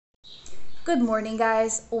Good morning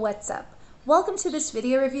guys, what's up? Welcome to this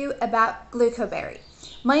video review about GlucoBerry.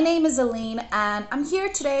 My name is Aline and I'm here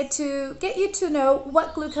today to get you to know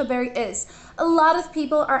what GlucoBerry is. A lot of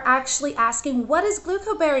people are actually asking, what is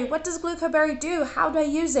GlucoBerry? What does GlucoBerry do? How do I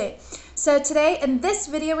use it? So today in this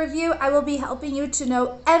video review, I will be helping you to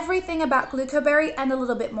know everything about GlucoBerry and a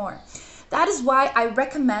little bit more. That is why I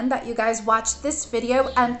recommend that you guys watch this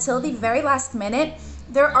video until the very last minute.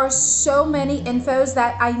 There are so many infos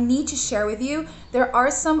that I need to share with you. There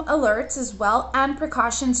are some alerts as well and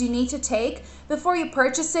precautions you need to take before you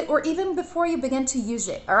purchase it or even before you begin to use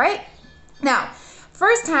it, all right? Now,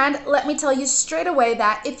 firsthand, let me tell you straight away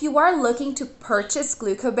that if you are looking to purchase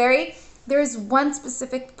GlucoBerry, there is one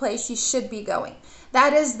specific place you should be going.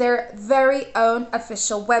 That is their very own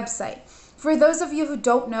official website. For those of you who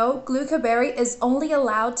don't know, GlucoBerry is only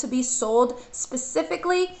allowed to be sold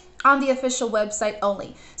specifically on the official website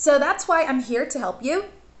only. So that's why I'm here to help you.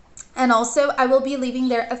 And also I will be leaving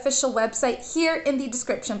their official website here in the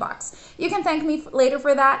description box. You can thank me later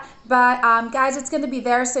for that, but guys, it's going to be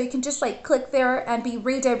there, so you can just like click there and be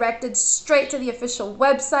redirected straight to the official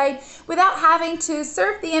website without having to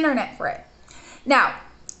surf the internet for it. Now,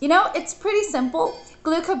 you know, it's pretty simple.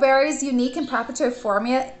 GlucoBerry's unique and proprietary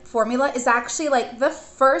formula is actually like the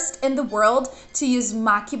first in the world to use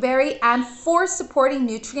mockuberry and 4 supporting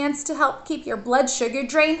nutrients to help keep your blood sugar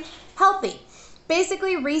drain healthy.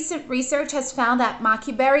 Basically, recent research has found that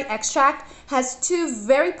mockuberry extract has 2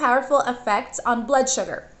 very powerful effects on blood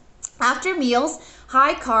sugar. After meals,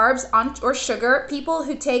 high carbs or sugar, people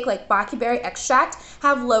who take like mockuberry extract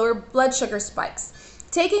have lower blood sugar spikes.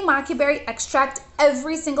 Taking mockuberry extract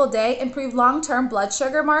every single day improves long-term blood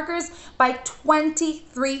sugar markers by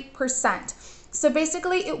 23%. So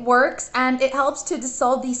basically it works and it helps to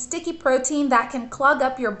dissolve the sticky protein that can clog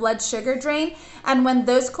up your blood sugar drain. And when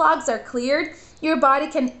those clogs are cleared, your body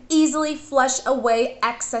can easily flush away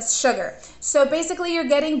excess sugar. So basically you're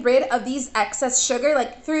getting rid of these excess sugar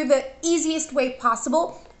like through the easiest way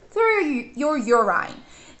possible, through your urine.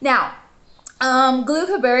 Now,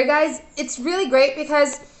 GlucoBerry, guys, it's really great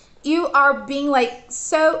because you are being like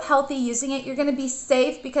so healthy using it. You're going to be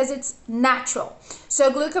safe because it's natural.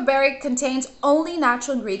 So GlucoBerry contains only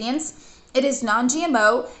natural ingredients. It is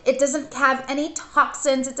non-GMO. It doesn't have any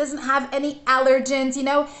toxins. It doesn't have any allergens. You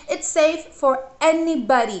know, it's safe for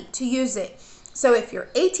anybody to use it. So if you're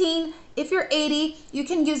 18, if you're 80, you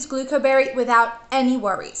can use GlucoBerry without any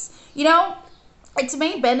worries. You know, its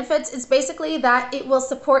main benefits is basically that it will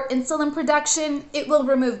support insulin production, it will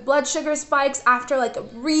remove blood sugar spikes after like a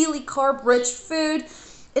really carb-rich food.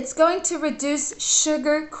 It's going to reduce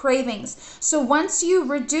sugar cravings. So once you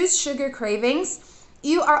reduce sugar cravings,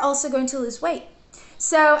 you are also going to lose weight.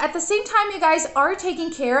 So at the same time, you guys are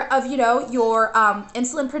taking care of, you know, your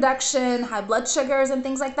insulin production, high blood sugars and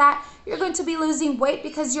things like that. You're going to be losing weight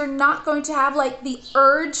because you're not going to have like the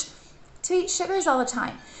urge to eat sugars all the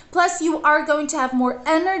time. Plus, you are going to have more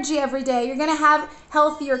energy every day. You're going to have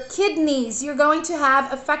healthier kidneys. You're going to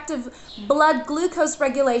have effective blood glucose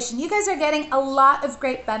regulation. You guys are getting a lot of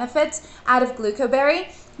great benefits out of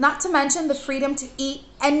GlucoBerry, not to mention the freedom to eat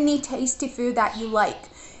any tasty food that you like.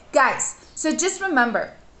 Guys, so just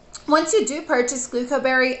remember, once you do purchase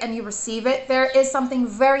GlucoBerry and you receive it, there is something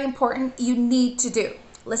very important you need to do.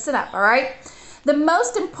 Listen up, all right? The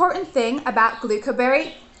most important thing about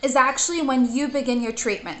GlucoBerry is actually when you begin your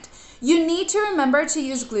treatment. You need to remember to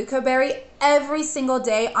use GlucoBerry every single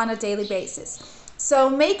day on a daily basis. So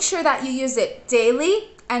make sure that you use it daily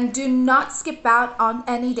and do not skip out on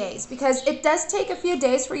any days because it does take a few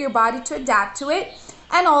days for your body to adapt to it.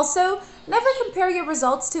 And also, never compare your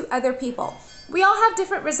results to other people. We all have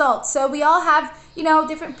different results. So we all have, you know,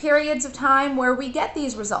 different periods of time where we get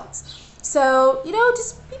these results. So, you know,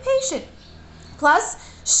 just be patient. Plus,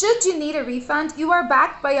 should you need a refund, you are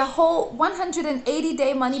backed by a whole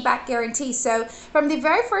 180-day money-back guarantee. So from the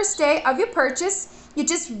very first day of your purchase, you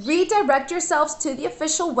just redirect yourselves to the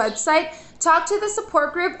official website, talk to the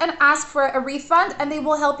support group, and ask for a refund, and they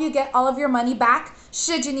will help you get all of your money back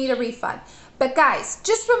should you need a refund. But guys,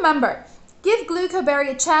 just remember, give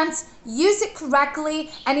GlucoBerry a chance, use it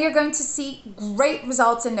correctly, and you're going to see great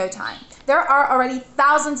results in no time. There are already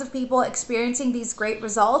thousands of people experiencing these great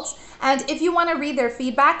results, and if you want to read their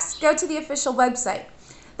feedbacks, go to the official website.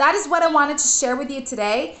 That is what I wanted to share with you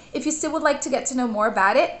today. If you still would like to get to know more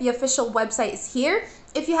about it, the official website is here.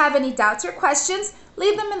 If you have any doubts or questions,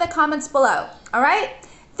 leave them in the comments below. All right?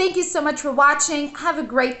 Thank you so much for watching. Have a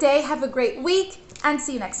great day, have a great week, and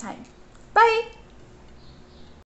see you next time. Bye!